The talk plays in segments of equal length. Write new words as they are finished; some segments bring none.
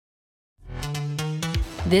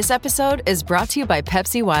This episode is brought to you by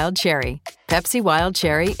Pepsi Wild Cherry. Pepsi Wild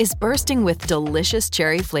Cherry is bursting with delicious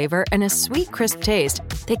cherry flavor and a sweet, crisp taste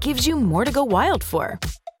that gives you more to go wild for.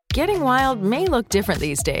 Getting wild may look different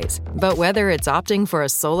these days, but whether it's opting for a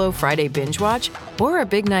solo Friday binge watch or a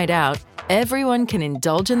big night out, everyone can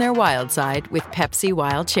indulge in their wild side with Pepsi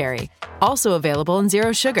Wild Cherry. Also available in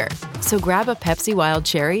Zero Sugar. So grab a Pepsi Wild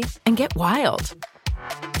Cherry and get wild.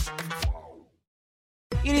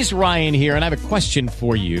 It is Ryan here, and I have a question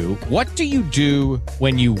for you. What do you do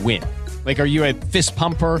when you win? Like, are you a fist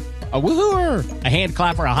pumper, a woohooer, a hand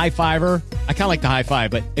clapper, a high fiver? I kind of like the high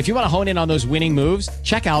five, but if you want to hone in on those winning moves,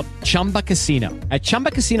 check out Chumba Casino. At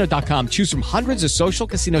ChumbaCasino.com, choose from hundreds of social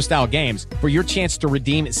casino-style games for your chance to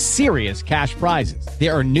redeem serious cash prizes.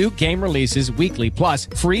 There are new game releases weekly, plus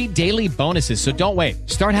free daily bonuses, so don't wait.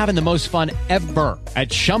 Start having the most fun ever at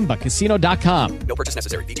ChumbaCasino.com. No purchase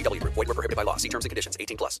necessary. VGW Group. Void where prohibited by law. See terms and conditions.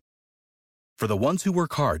 18+. For the ones who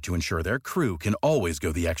work hard to ensure their crew can always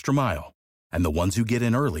go the extra mile, and the ones who get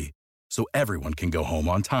in early so everyone can go home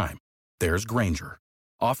on time, there's Grainger,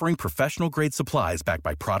 offering professional-grade supplies backed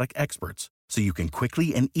by product experts so you can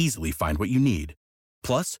quickly and easily find what you need.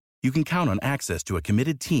 Plus, you can count on access to a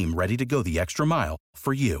committed team ready to go the extra mile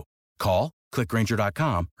for you. Call, click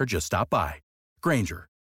Grainger.com, or just stop by. Grainger,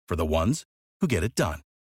 for the ones who get it done.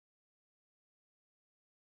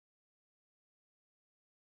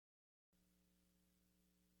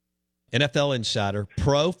 NFL Insider,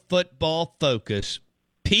 Pro Football Focus,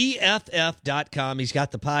 PFF.com. He's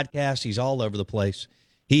got the podcast. He's all over the place.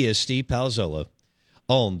 He is Steve Palazzolo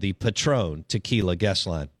on the Patron Tequila guest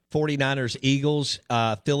line. 49ers, Eagles,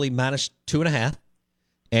 Philly -2.5.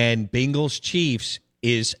 And Bengals, Chiefs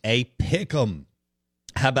is a pick'em.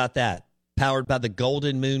 How about that? Powered by the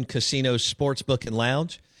Golden Moon Casino Sportsbook and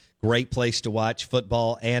Lounge. Great place to watch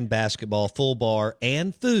football and basketball, full bar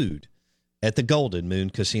and food at the Golden Moon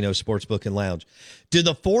Casino Sportsbook and Lounge. Do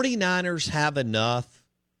the 49ers have enough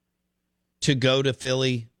to go to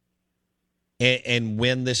Philly and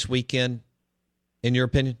win this weekend, in your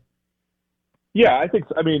opinion? Yeah, I think,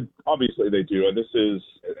 I mean, obviously they do. And this is,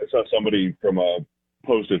 I saw somebody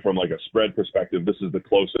posted from like a spread perspective, this is the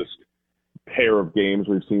closest pair of games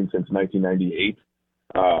we've seen since 1998.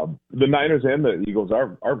 The Niners and the Eagles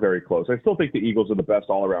are very close. I still think the Eagles are the best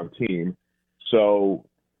all-around team. So,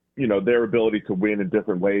 you know, their ability to win in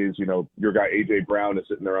different ways. You know, your guy A.J. Brown is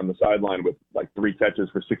sitting there on the sideline with like 3 catches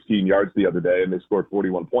for 16 yards the other day, and they scored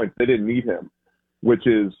 41 points. They didn't need him, which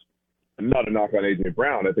is not a knock on A.J.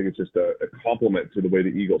 Brown. I think it's just a compliment to the way the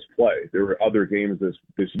Eagles play. There were other games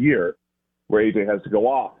this year where A.J. has to go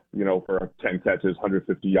off, you know, for 10 catches,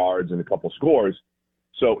 150 yards, and a couple scores.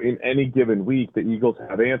 So in any given week, the Eagles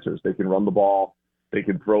have answers. They can run the ball. They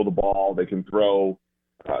can throw the ball. They can throw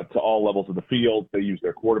to all levels of the field. They use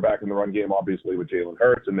their quarterback in the run game, obviously, with Jalen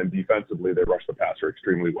Hurts, and then defensively they rush the passer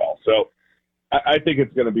extremely well. So I think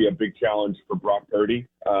it's going to be a big challenge for Brock Purdy.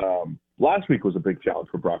 Last week was a big challenge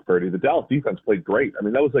for Brock Purdy. The Dallas defense played great. I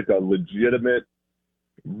mean, that was like a legitimate,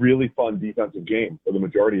 really fun defensive game for the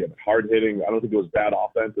majority of it. Hard-hitting. I don't think it was bad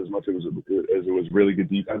offense as much as it was really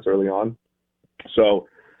good defense early on. So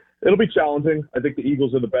it'll be challenging. I think the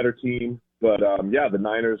Eagles are the better team. But, yeah, the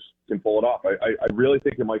Niners can pull it off. I really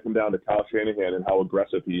think it might come down to Kyle Shanahan and how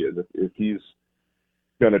aggressive he is. If he's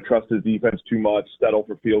going to trust his defense too much, settle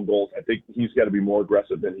for field goals, I think he's got to be more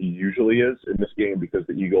aggressive than he usually is in this game because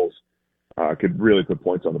the Eagles could really put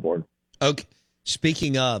points on the board. Okay.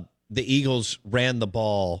 Speaking of, the Eagles ran the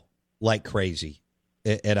ball like crazy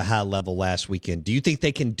at a high level last weekend. Do you think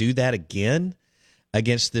they can do that again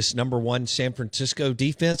against this number 1 San Francisco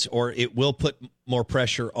defense, or it will put more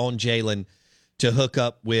pressure on Jalen to hook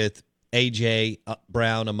up with A.J.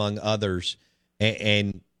 Brown, among others,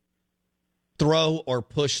 and throw or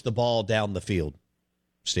push the ball down the field,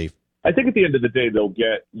 Steve? I think at the end of the day, they'll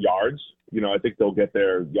get yards. You know, I think they'll get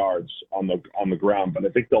their yards on the ground, but I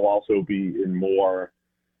think they'll also be in more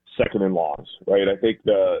second and longs, right? I think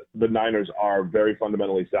the Niners are very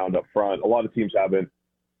fundamentally sound up front. A lot of teams haven't.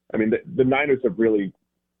 I mean, the Niners have really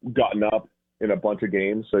gotten up in a bunch of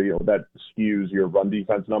games, so, you know, that skews your run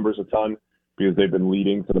defense numbers a ton because they've been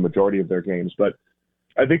leading for the majority of their games. But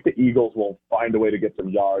I think the Eagles will find a way to get some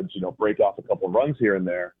yards, you know, break off a couple of runs here and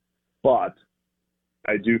there. But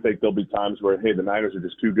I do think there'll be times where, hey, the Niners are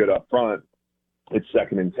just too good up front. It's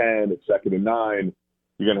 2nd and 10, it's 2nd and 9.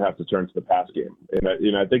 You're going to have to turn to the pass game.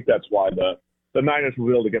 And I think that's why the Niners will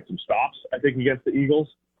be able to get some stops, I think, against the Eagles.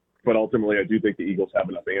 But ultimately, I do think the Eagles have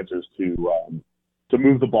enough answers to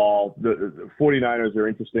move the ball. The 49ers are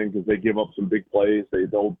interesting because they give up some big plays.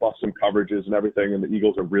 They'll bust some coverages and everything, and the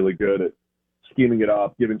Eagles are really good at scheming it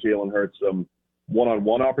up, giving Jalen Hurts some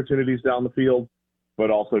one-on-one opportunities down the field. but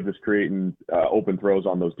also just creating open throws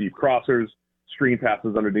on those deep crossers, screen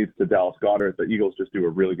passes underneath to Dallas Goedert. The Eagles just do a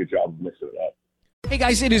really good job of mixing it up. Hey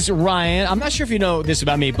guys, it is Ryan. I'm not sure if you know this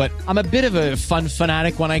about me, but I'm a bit of a fun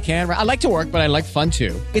fanatic when I can. I like to work, but I like fun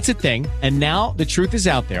too. It's a thing. And now the truth is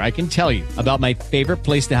out there. I can tell you about my favorite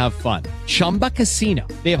place to have fun. Chumba Casino.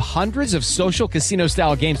 They have hundreds of social casino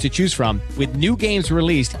style games to choose from with new games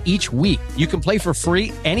released each week. You can play for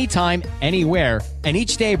free anytime, anywhere. And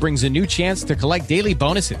each day brings a new chance to collect daily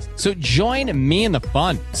bonuses. So join me in the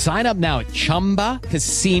fun. Sign up now at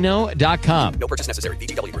ChumbaCasino.com. No purchase necessary.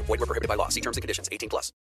 VGW Group. Void where prohibited by law. See terms and conditions.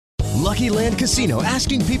 18+. Lucky Land Casino,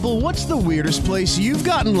 asking people, what's the weirdest place you've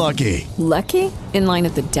gotten lucky? Lucky? In line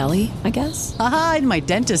at the deli, I guess? Aha, in my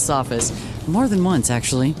dentist's office. More than once,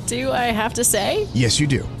 actually. Do I have to say? Yes, you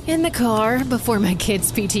do. In the car before my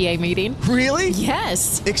kids' PTA meeting. Really?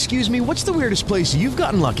 Yes. Excuse me, what's the weirdest place you've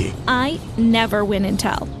gotten lucky? I never win and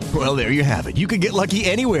tell. Well, there you have it. You can get lucky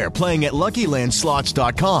anywhere, playing at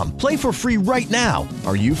LuckyLandSlots.com. Play for free right now.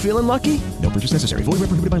 Are you feeling lucky? No purchase necessary. Void where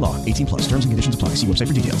prohibited by law. 18+. Terms and conditions apply. See website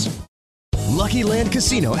for details. Lucky Land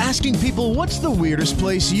Casino, asking people, what's the weirdest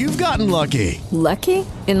place you've gotten lucky? Lucky?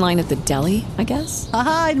 In line at the deli, I guess?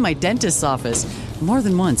 Aha, in my dentist's office. More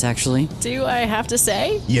than once, actually. Do I have to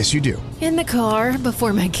say? Yes, you do. In the car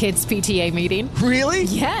before my kids' PTA meeting. Really?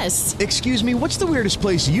 Yes. Excuse me, what's the weirdest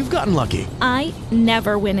place you've gotten lucky? I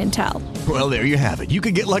never win and tell. Well, there you have it. You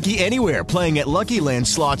can get lucky anywhere, playing at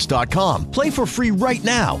LuckyLandSlots.com. Play for free right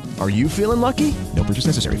now. Are you feeling lucky? No purchase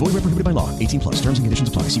necessary. Void where prohibited by law. 18+. Terms and conditions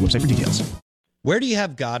apply. See website for details. Where do you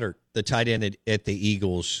have Goddard, the tight end at the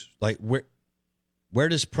Eagles? Like, where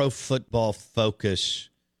does Pro Football Focus,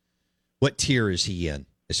 what tier is he in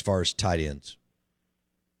as far as tight ends?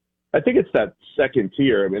 I think it's that second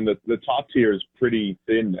tier. I mean, the top tier is pretty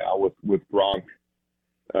thin now with Gronk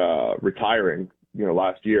retiring.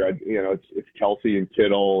 Last year, it's Kelsey and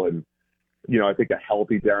Kittle, and I think a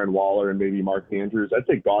healthy Darren Waller and maybe Mark Andrews. I'd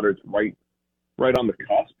say Goddard's right on the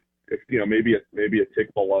cusp. Maybe a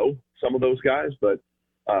tick below some of those guys, but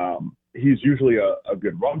he's usually a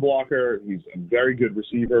good run blocker. He's a very good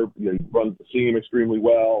receiver. He runs the seam extremely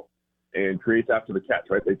well and creates after the catch,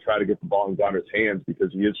 right? They try to get the ball in Goddard's hands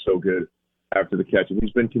because he is so good after the catch, and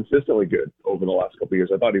he's been consistently good over the last couple of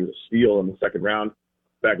years. I thought he was a steal in the second round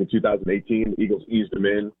back in 2018. The Eagles eased him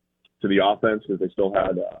in to the offense because they still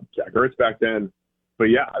had Zach Ertz back then. But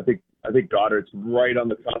yeah, I think Goddard's right on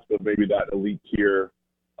the cusp of maybe that elite tier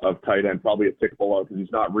of tight end, probably a tick below, because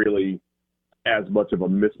he's not really as much of a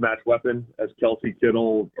mismatch weapon as Kelsey,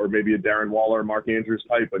 Kittle, or maybe a Darren Waller, Mark Andrews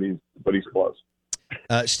type, but he's close.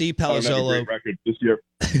 Steve Palazzolo, record this year.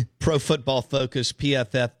 Pro Football Focus,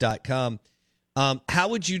 PFF.com. How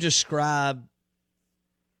would you describe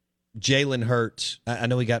Jalen Hurts? I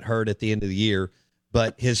know he got hurt at the end of the year,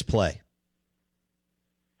 but his play.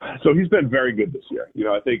 So he's been very good this year.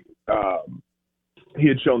 I think he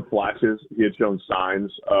had shown flashes. He had shown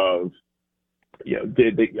signs of,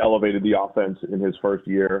 they elevated the offense in his first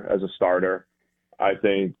year as a starter. I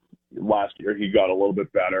think last year he got a little bit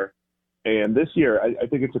better. And this year, I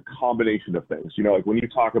think it's a combination of things. Like when you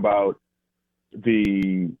talk about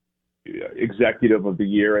the executive of the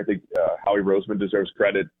year, I think Howie Roseman deserves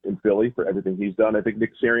credit in Philly for everything he's done. I think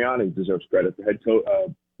Nick Sirianni deserves credit for head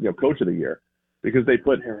coach of the year, because they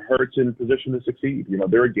put Hurts in position to succeed.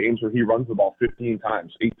 There are games where he runs the ball 15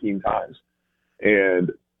 times, 18 times.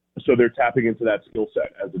 And so they're tapping into that skill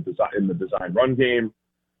set as in the design run game,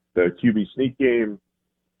 the QB sneak game.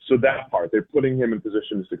 So that part, they're putting him in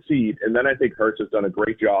position to succeed. And then I think Hurts has done a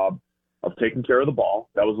great job of taking care of the ball.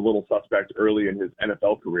 That was a little suspect early in his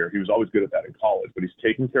NFL career. He was always good at that in college, but he's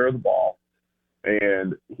taking care of the ball.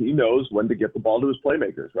 And he knows when to get the ball to his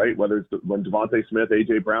playmakers, right? Whether it's when Devontae Smith,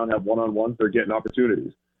 A.J. Brown have one-on-ones, they're getting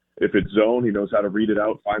opportunities. If it's zone, he knows how to read it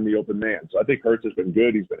out, find the open man. So I think Hurts has been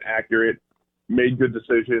good. He's been accurate, made good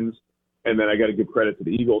decisions. And then I got to give credit to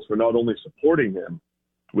the Eagles for not only supporting him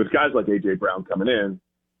with guys like A.J. Brown coming in,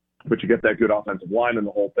 but you get that good offensive line and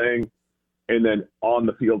the whole thing. And then on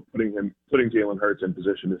the field, putting Jalen Hurts in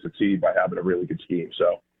position to succeed by having a really good scheme.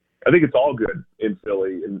 So I think it's all good in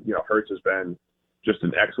Philly. And, Hurts has been just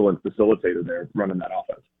an excellent facilitator there running that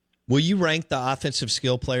offense. Will you rank the offensive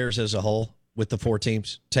skill players as a whole with the four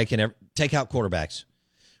teams? Take out quarterbacks.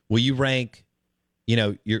 Will you rank,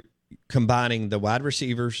 you're combining the wide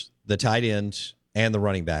receivers, the tight ends, and the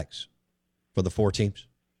running backs for the four teams?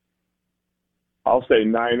 I'll say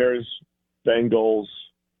Niners, Bengals.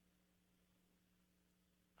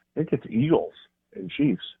 I think it's Eagles and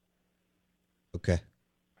Chiefs. Okay.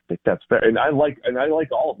 I think that's fair. And I like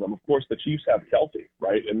all of them. Of course, the Chiefs have Kelsey,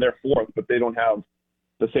 right? And they're fourth, but they don't have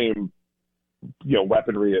the same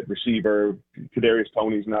weaponry at receiver. Kadarius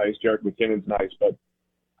Toney's nice. Jerick McKinnon's nice. But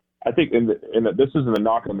I think this isn't a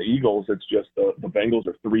knock on the Eagles. It's just the Bengals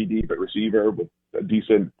are 3 deep at receiver with a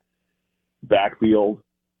decent backfield.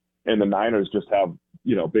 And the Niners just have,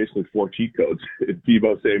 basically 4 cheat codes. It's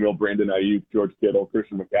Deebo Samuel, Brandon Ayuk, George Kittle,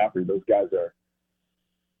 Christian McCaffrey. Those guys are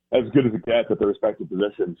as good as it gets at their respective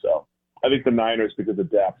positions. So I think the Niners because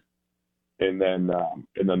of depth, and then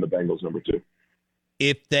the Bengals number 2.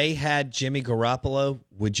 If they had Jimmy Garoppolo,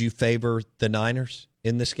 would you favor the Niners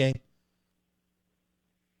in this game?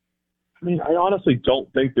 I mean, I honestly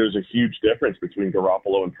don't think there's a huge difference between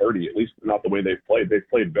Garoppolo and Purdy, at least not the way they've played. They've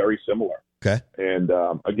played very similar. Okay. And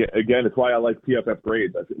again, it's why I like PFF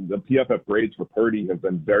grades. The PFF grades for Purdy have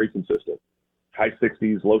been very consistent. High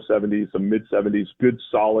 60s, low 70s, some mid 70s, good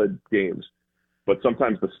solid games. But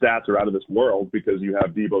sometimes the stats are out of this world because you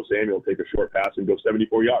have Deebo Samuel take a short pass and go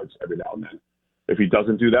 74 yards every now and then. If he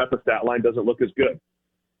doesn't do that, the stat line doesn't look as good.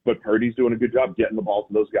 But Purdy's doing a good job getting the ball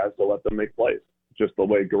to those guys to let them make plays, just the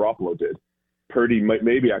way Garoppolo did. Purdy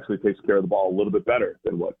maybe actually takes care of the ball a little bit better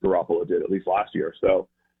than what Garoppolo did, at least last year. So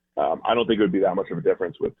I don't think it would be that much of a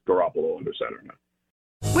difference with Garoppolo under center now.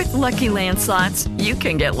 With Lucky Land Slots, you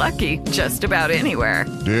can get lucky just about anywhere.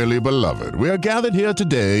 Dearly beloved, we are gathered here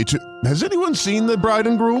today to... Has anyone seen the bride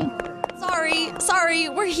and groom? Sorry,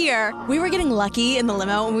 we're here. We were getting lucky in the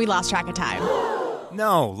limo and we lost track of time.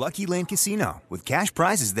 No, Lucky Land Casino, with cash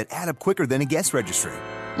prizes that add up quicker than a guest registry.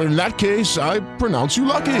 In that case, I pronounce you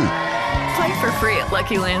lucky. Play for free at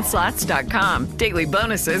LuckyLandSlots.com. Daily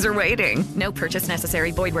bonuses are waiting. No purchase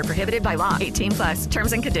necessary. Void where prohibited by law. 18+.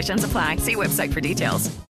 Terms and conditions apply. See website for details.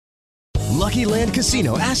 Lucky Land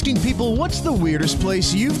Casino, asking people, what's the weirdest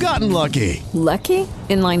place you've gotten lucky? Lucky?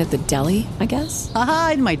 In line at the deli, I guess?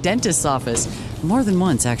 Aha, in my dentist's office. More than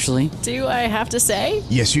once, actually. Do I have to say?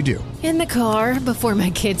 Yes, you do. In the car before my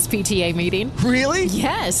kids' PTA meeting. Really?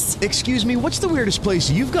 Yes. Excuse me, what's the weirdest place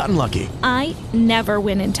you've gotten lucky? I never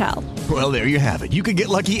win and tell. Well, there you have it. You can get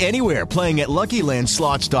lucky anywhere, playing at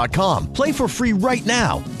LuckyLandSlots.com. Play for free right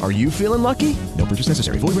now. Are you feeling lucky? No purchase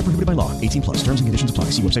necessary. Void where prohibited by law. 18+. Terms and conditions apply.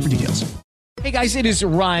 See website for details. Hey guys, it is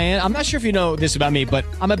Ryan. I'm not sure if you know this about me, but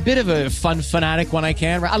I'm a bit of a fun fanatic when I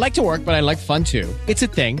can. I like to work, but I like fun too. It's a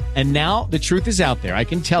thing. And now the truth is out there. I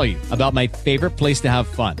can tell you about my favorite place to have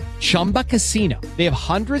fun. Chumba Casino. They have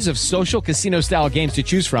hundreds of social casino style games to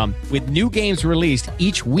choose from with new games released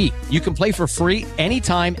each week. You can play for free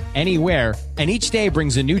anytime, anywhere. And each day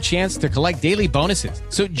brings a new chance to collect daily bonuses.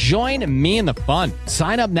 So join me in the fun.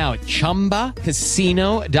 Sign up now at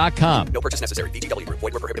ChumbaCasino.com. No purchase necessary. VGW. Void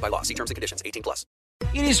where prohibited by law. See terms and conditions. 18+.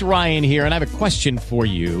 It is Ryan here, and I have a question for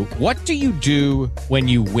you. What do you do when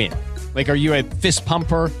you win? Like, are you a fist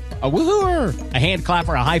pumper, a woohooer, a hand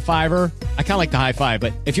clapper, a high fiver? I kind of like the high five,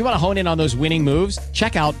 but if you want to hone in on those winning moves,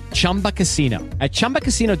 check out Chumba Casino. At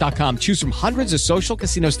ChumbaCasino.com, choose from hundreds of social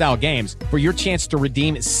casino-style games for your chance to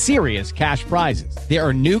redeem serious cash prizes. There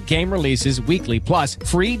are new game releases weekly, plus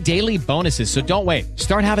free daily bonuses, so don't wait.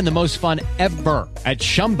 Start having the most fun ever at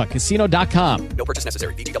ChumbaCasino.com. No purchase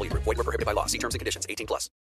necessary. VGW. Void where prohibited by law. See terms and conditions. 18+.